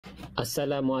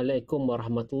Assalamualaikum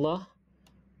warahmatullah.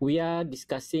 We are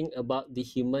discussing about the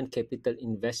human capital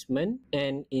investment,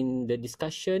 and in the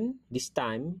discussion this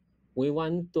time we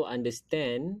want to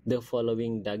understand the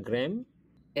following diagram,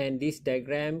 and this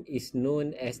diagram is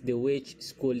known as the wage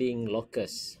schooling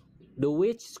locus. The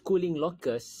wage schooling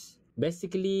locus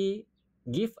basically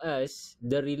give us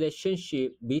the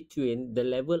relationship between the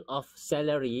level of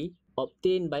salary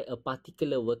obtained by a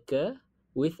particular worker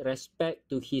with respect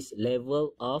to his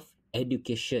level of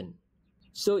education.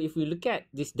 So if we look at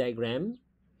this diagram,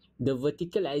 the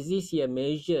vertical axis here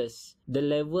measures the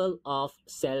level of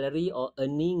salary or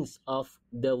earnings of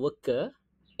the worker,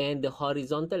 and the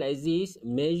horizontal axis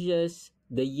measures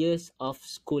the years of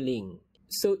schooling.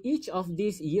 So each of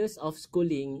these years of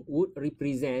schooling would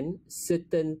represent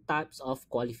certain types of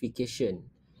qualification.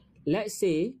 Let's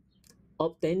say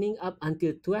obtaining up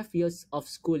until 12 years of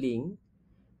schooling,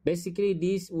 basically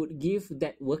this would give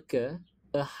that worker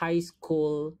a high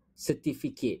school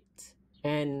certificate,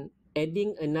 and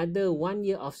adding another 1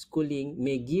 year of schooling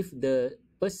may give the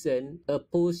person a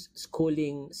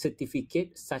post-schooling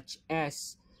certificate, such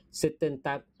as certain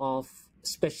type of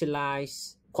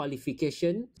specialized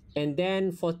qualification. And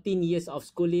then 14 years of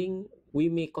schooling,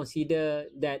 we may consider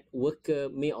that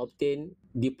worker may obtain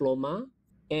diploma,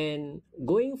 and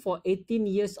going for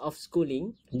 18 years of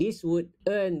schooling, this would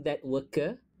earn that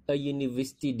worker a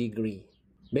university degree.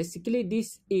 Basically,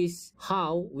 this is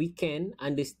how we can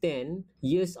understand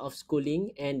years of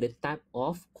schooling and the type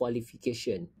of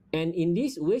qualification. And in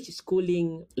this wage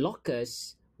schooling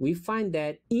locus, we find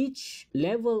that each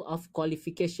level of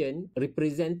qualification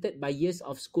represented by years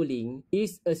of schooling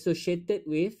is associated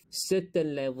with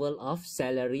certain level of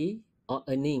salary or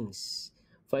earnings.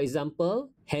 For example,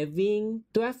 having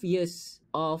 12 years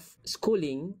of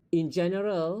schooling, in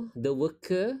general, the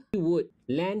worker would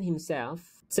land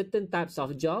himself certain types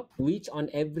of job which on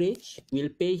average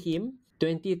will pay him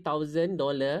 $20,000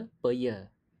 per year.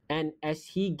 And as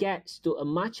he gets to a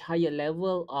much higher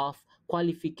level of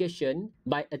qualification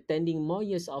by attending more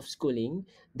years of schooling,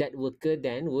 that worker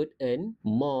then would earn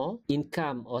more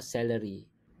income or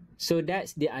salary. So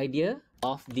that's the idea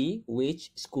of the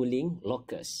wage schooling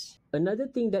locus. Another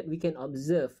thing that we can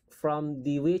observe from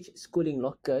the wage schooling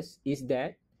locus is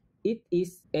that it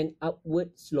is an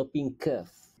upward sloping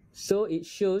curve. So it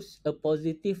shows a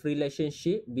positive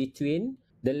relationship between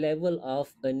the level of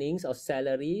earnings or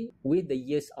salary with the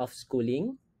years of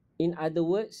schooling. In other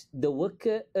words, the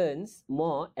worker earns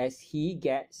more as he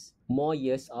gets more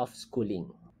years of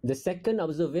schooling. The second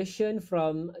observation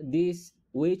from this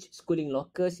wage schooling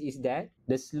locus is that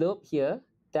the slope here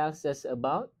tells us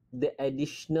about the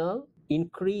additional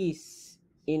increase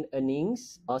in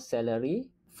earnings or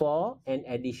salary for an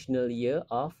additional year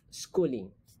of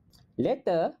schooling.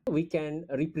 Later, we can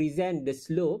represent the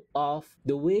slope of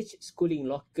the wage schooling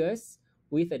locus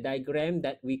with a diagram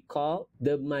that we call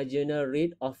the marginal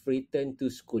rate of return to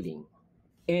schooling.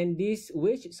 And this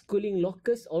wage schooling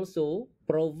locus also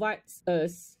provides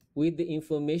us with the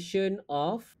information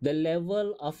of the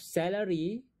level of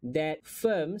salary that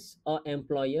firms or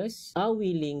employers are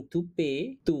willing to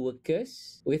pay to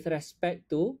workers with respect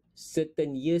to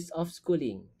certain years of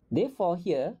schooling. Therefore,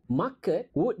 here,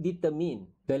 market would determine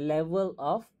the level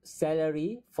of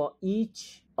salary for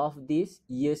each of these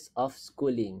years of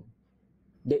schooling.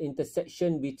 The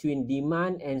intersection between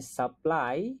demand and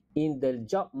supply in the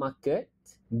job market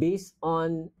based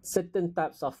on certain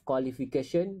types of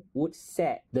qualification would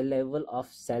set the level of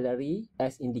salary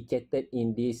as indicated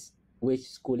in this wage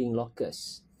schooling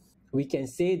locus. We can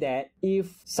say that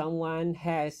if someone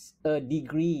has a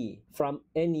degree from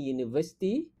any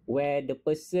university where the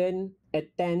person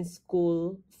attends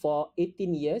school for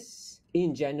 18 years,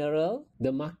 in general,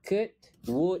 the market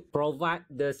would provide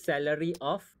the salary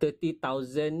of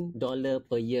 $30,000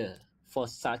 per year for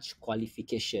such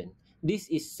qualification. This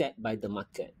is set by the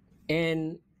market.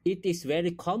 And it is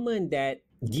very common that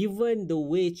given the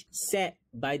wage set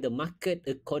by the market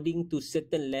according to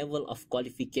certain level of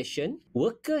qualification,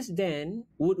 workers then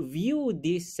would view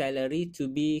this salary to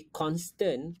be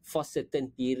constant for certain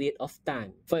period of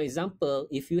time. For example,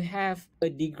 if you have a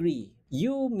degree,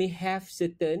 you may have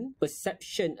certain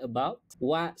perception about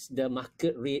what's the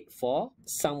market rate for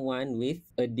someone with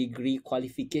a degree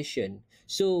qualification.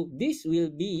 So this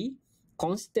will be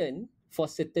constant for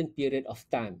certain period of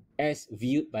time as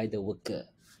viewed by the worker.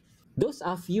 Those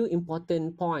are few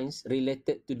important points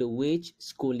related to the wage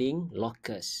schooling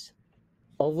locus.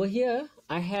 Over here,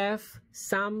 I have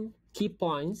some key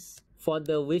points for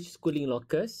the wage schooling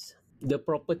locus. The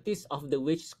properties of the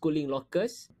wage schooling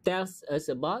locus tells us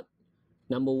about,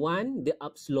 number one, the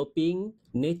upsloping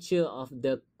nature of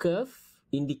the curve.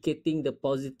 indicating the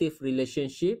positive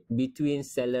relationship between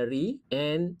salary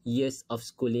and years of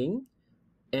schooling.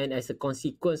 And as a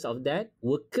consequence of that,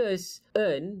 workers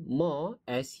earn more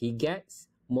as he gets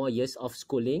more years of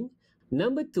schooling.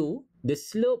 Number two, the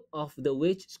slope of the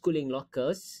wage schooling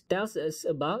locus tells us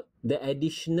about the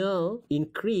additional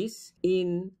increase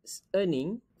in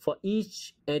earning for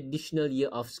each additional year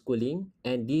of schooling,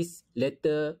 and this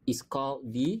latter is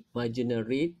called the marginal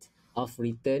rate of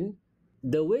return.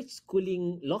 The wage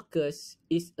schooling locus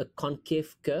is a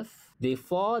concave curve.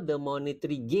 Therefore, the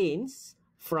monetary gains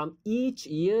from each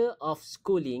year of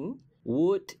schooling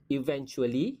would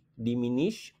eventually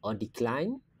diminish or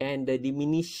decline, and the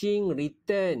diminishing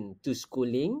return to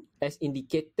schooling, as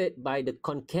indicated by the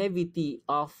concavity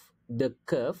of the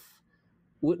curve,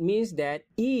 would means that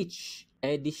each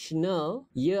additional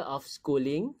year of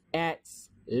schooling adds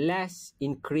less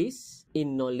increase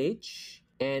in knowledge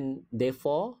and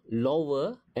therefore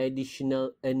lower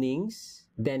additional earnings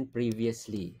than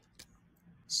previously.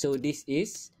 So this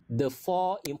is the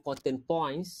 4 important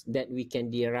points that we can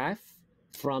derive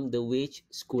from the wage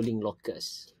schooling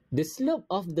locus. The slope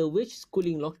of the wage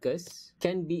schooling locus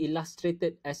can be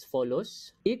illustrated as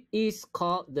follows. It is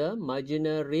called the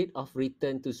marginal rate of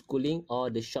return to schooling, or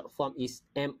the short form is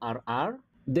MRR.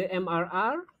 The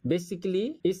MRR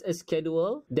basically is a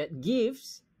schedule that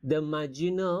gives the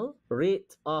marginal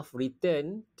rate of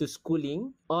return to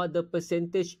schooling, or the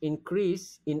percentage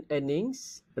increase in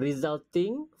earnings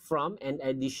resulting from an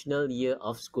additional year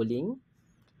of schooling.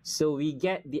 So we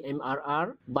get the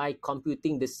MRR by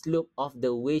computing the slope of the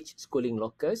wage schooling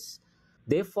locus.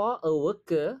 Therefore, a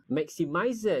worker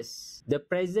maximizes the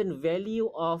present value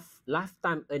of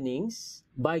lifetime earnings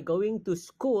by going to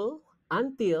school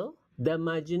until the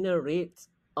marginal rate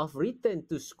of return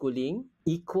to schooling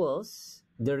equals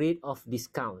the rate of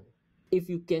discount. If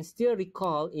you can still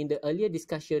recall, in the earlier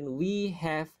discussion, we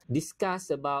have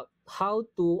discussed about how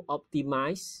to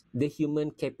optimize the human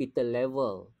capital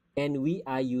level. And we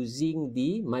are using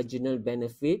the marginal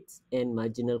benefits and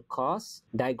marginal cost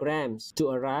diagrams to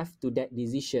arrive to that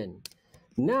decision.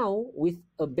 Now, with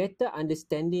a better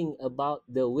understanding about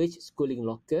the wage schooling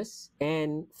locus,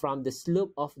 and from the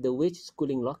slope of the wage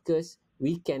schooling locus,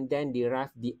 we can then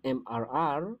derive the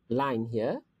MRR line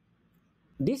here.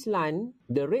 This line,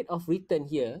 the rate of return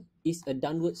here, is a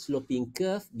downward sloping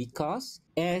curve because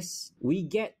as we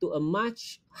get to a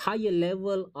much higher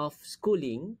level of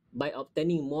schooling by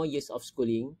obtaining more years of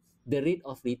schooling, the rate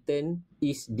of return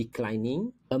is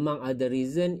declining. Among other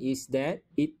reasons is that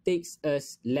it takes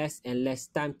us less and less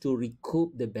time to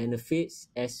recoup the benefits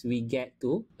as we get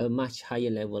to a much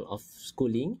higher level of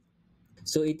schooling.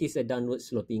 So it is a downward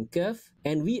sloping curve,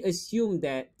 and we assume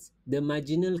that the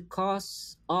marginal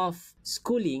cost of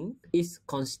schooling is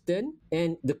constant,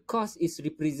 and the cost is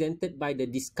represented by the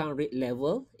discount rate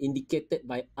level indicated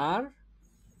by R.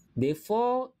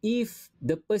 Therefore, if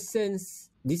the person's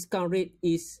discount rate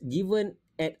is given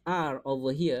at R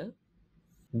over here,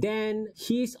 then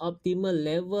his optimal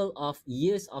level of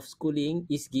years of schooling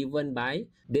is given by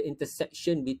the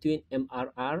intersection between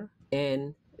MRR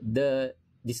and the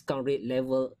discount rate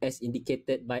level as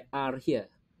indicated by R here.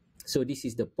 So this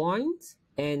is the point,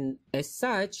 and as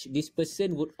such, this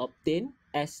person would obtain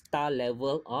S star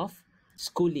level of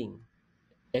schooling.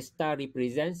 S star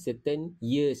represents certain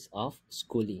years of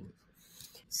schooling.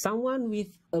 Someone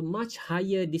with a much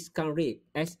higher discount rate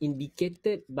as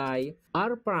indicated by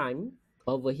R prime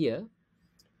over here,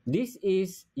 this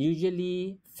is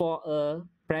usually for a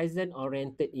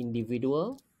present-oriented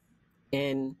individual.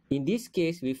 And in this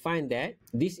case, we find that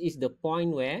this is the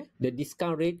point where the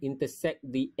discount rate intersect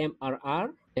the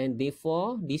MRR, and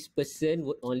therefore this person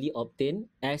would only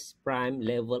obtain S prime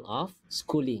level of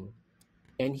schooling.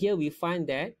 And here we find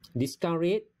that discount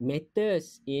rate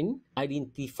matters in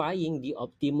identifying the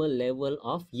optimal level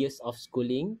of years of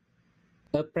schooling.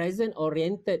 A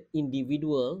present-oriented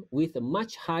individual with a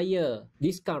much higher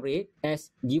discount rate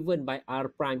as given by R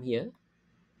prime here,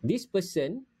 this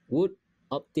person would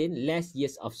obtain less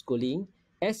years of schooling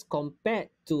as compared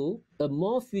to a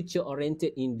more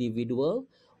future-oriented individual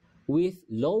with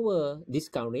lower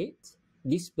discount rate.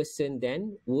 This person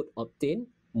then would obtain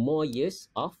more years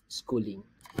of schooling.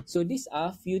 So these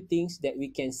are few things that we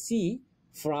can see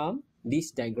from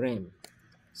this diagram.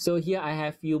 So here I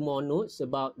have few more notes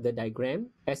about the diagram.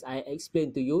 As I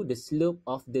explained to you, the slope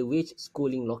of the wage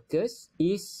schooling locus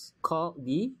is called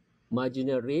the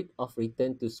marginal rate of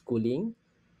return to schooling.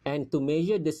 And to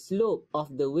measure the slope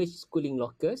of the wage schooling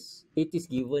locus, it is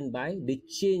given by the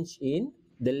change in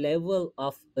the level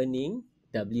of earning,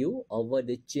 W, over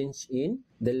the change in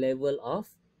the level of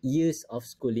years of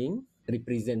schooling,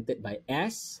 represented by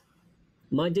S.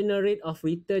 Marginal rate of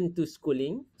return to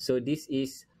schooling, so this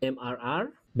is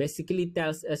MRR, basically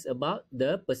tells us about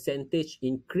the percentage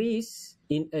increase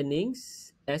in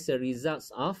earnings as a result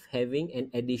of having an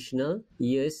additional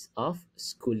years of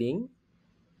schooling.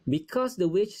 Because the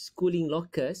wage schooling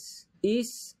locus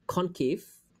is concave,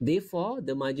 therefore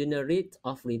the marginal rate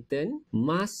of return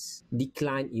must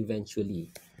decline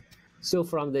eventually. So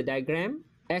from the diagram,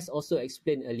 as also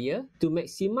explained earlier, to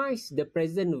maximize the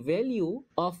present value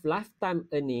of lifetime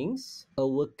earnings, a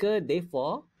worker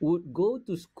therefore would go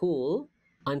to school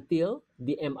until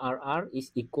the MRR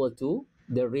is equal to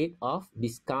the rate of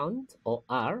discount or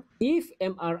R. If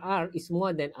MRR is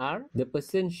more than R, the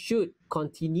person should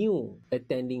continue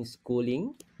attending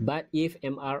schooling. But if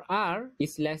MRR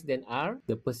is less than R,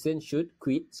 the person should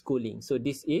quit schooling. So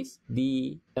this is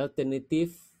the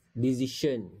alternative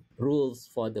decision rules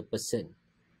for the person.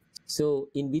 So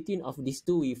in between of these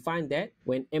two, we find that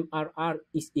when MRR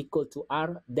is equal to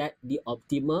R, that the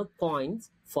optimal point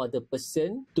for the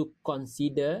person to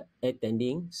consider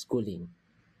attending schooling.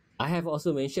 I have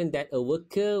also mentioned that a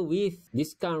worker with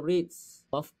discount rates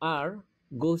of R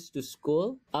goes to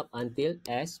school up until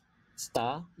S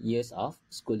star years of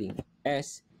schooling,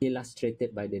 as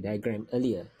illustrated by the diagram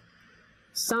earlier.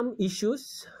 Some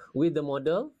issues with the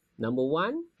model. Number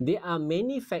one, there are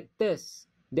many factors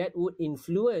that would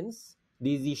influence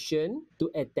decision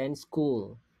to attend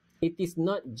school. It is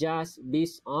not just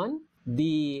based on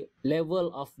the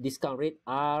level of discount rate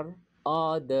R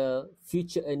or the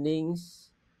future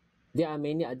earnings. There are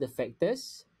many other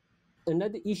factors.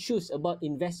 Another issues about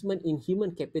investment in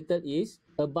human capital is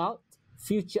about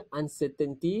future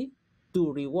uncertainty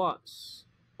to rewards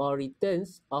or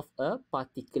returns of a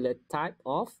particular type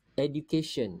of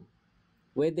education.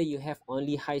 Whether you have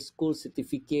only high school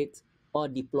certificate or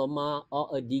diploma or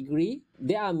a degree,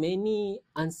 there are many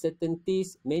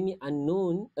uncertainties, many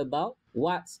unknown about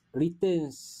what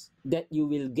returns that you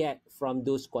will get from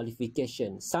those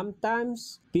qualifications.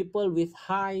 Sometimes people with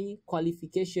high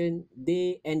qualification,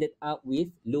 they ended up with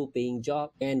low paying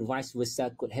job, and vice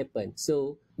versa could happen.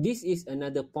 So this is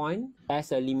another point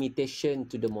as a limitation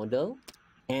to the model,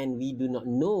 and we do not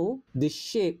know the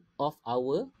shape of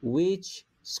our wage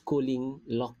schooling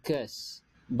locus.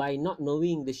 By not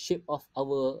knowing the shape of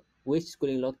our wage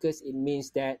schooling locus, it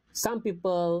means that some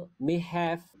people may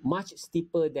have much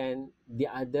steeper than the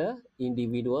other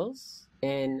individuals.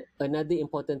 And another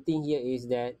important thing here is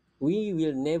that we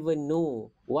will never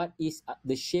know what is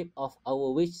the shape of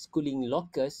our wage schooling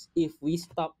locus if we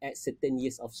stop at certain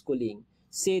years of schooling.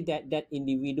 Say that that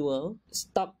individual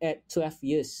stopped at 12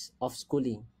 years of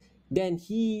schooling, then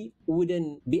he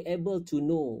wouldn't be able to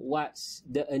know what's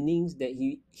the earnings that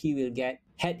he will get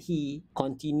had he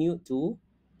continued to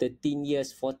 13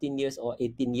 years, 14 years, or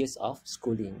 18 years of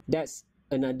schooling. That's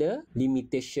another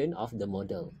limitation of the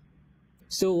model.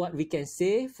 So what we can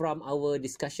say from our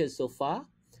discussion so far,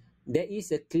 there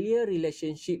is a clear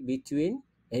relationship between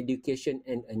education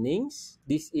and earnings.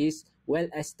 This is well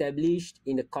established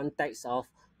in the context of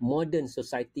modern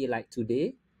society like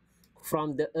today.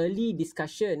 From the early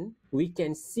discussion, we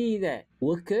can see that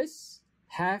workers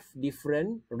have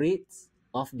different rates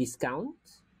of discount.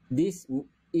 This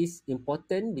is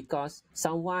important because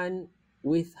someone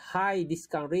with high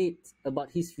discount rate about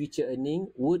his future earning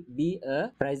would be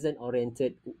a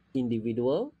present-oriented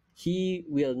individual. He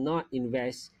will not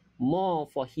invest more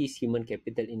for his human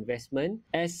capital investment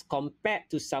as compared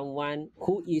to someone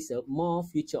who is a more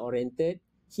future-oriented.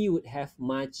 He would have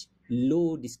much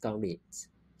low discount rates.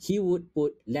 He would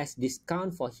put less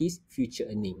discount for his future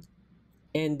earning.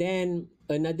 And then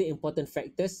another important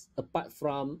factors apart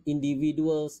from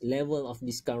individual's level of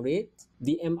discount rate,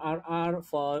 the MRR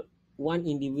for one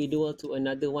individual to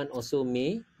another one also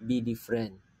may be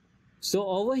different. So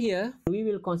over here, we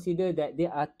will consider that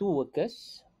there are two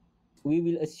workers. We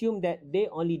will assume that they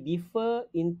only differ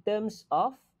in terms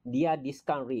of their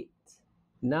discount rate.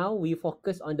 Now we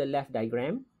focus on the left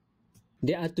diagram.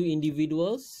 There are two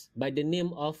individuals by the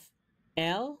name of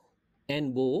L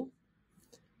and Bo.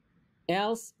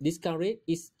 L's discount rate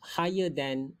is higher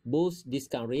than Bo's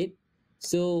discount rate.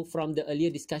 So from the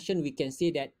earlier discussion, we can say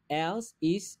that L's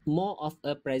is more of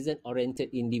a present-oriented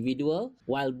individual,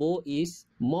 while Bo is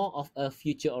more of a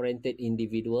future-oriented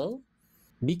individual.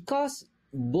 Because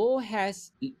Bo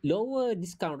has lower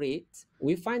discount rate,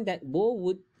 we find that Bo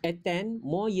would attend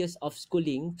more years of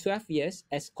schooling, 12 years,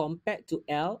 as compared to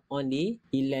L, only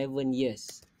 11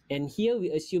 years. And here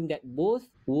we assume that both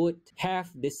would have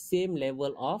the same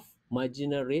level of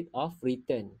marginal rate of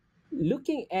return.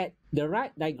 Looking at the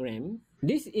right diagram,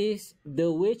 this is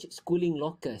the wage schooling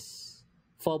locus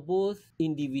for both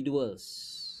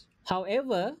individuals.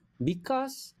 However,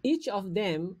 Because each of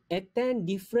them attend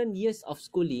different years of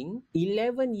schooling,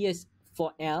 11 years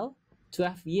for L,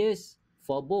 12 years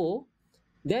for Bo,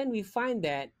 then we find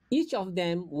that each of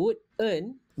them would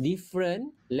earn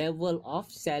different level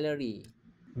of salary.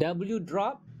 W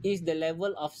drop is the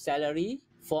level of salary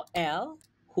for L,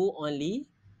 who only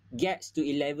gets to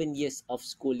 11 years of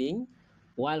schooling,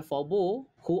 while for Bo,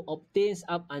 who obtains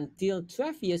up until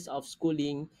 12 years of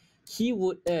schooling, he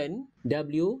would earn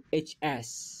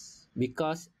WHS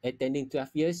because attending 12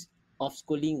 years of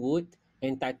schooling would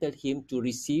entitle him to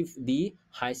receive the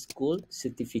high school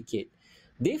certificate.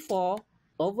 Therefore,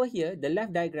 over here, the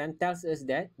left diagram tells us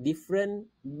that different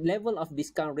level of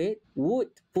discount rate would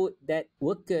put that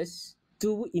workers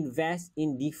to invest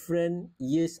in different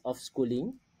years of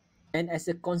schooling. And as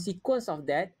a consequence of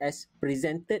that, as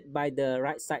presented by the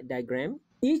right side diagram,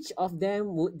 each of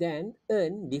them would then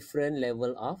earn different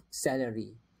level of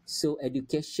salary. So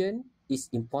education is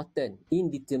important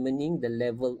in determining the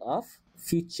level of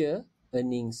future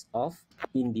earnings of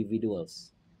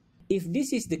individuals. If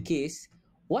this is the case,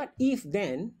 what if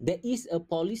then there is a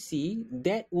policy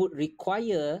that would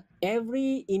require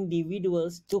every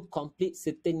individuals to complete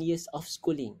certain years of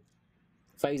schooling?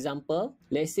 For example,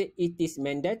 let's say it is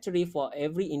mandatory for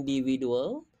every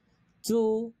individual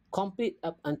to complete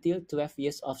up until 12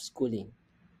 years of schooling.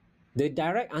 The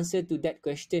direct answer to that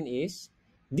question is,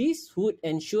 this would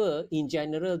ensure in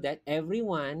general that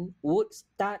everyone would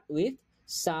start with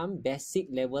some basic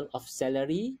level of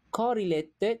salary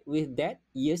correlated with that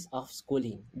years of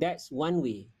schooling. That's one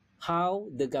way how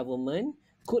the government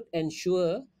could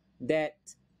ensure that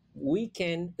we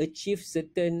can achieve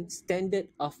certain standard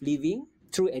of living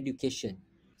through education.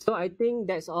 So I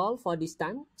think that's all for this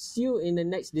time. See you in the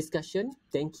next discussion.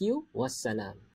 Thank you. Wassalam.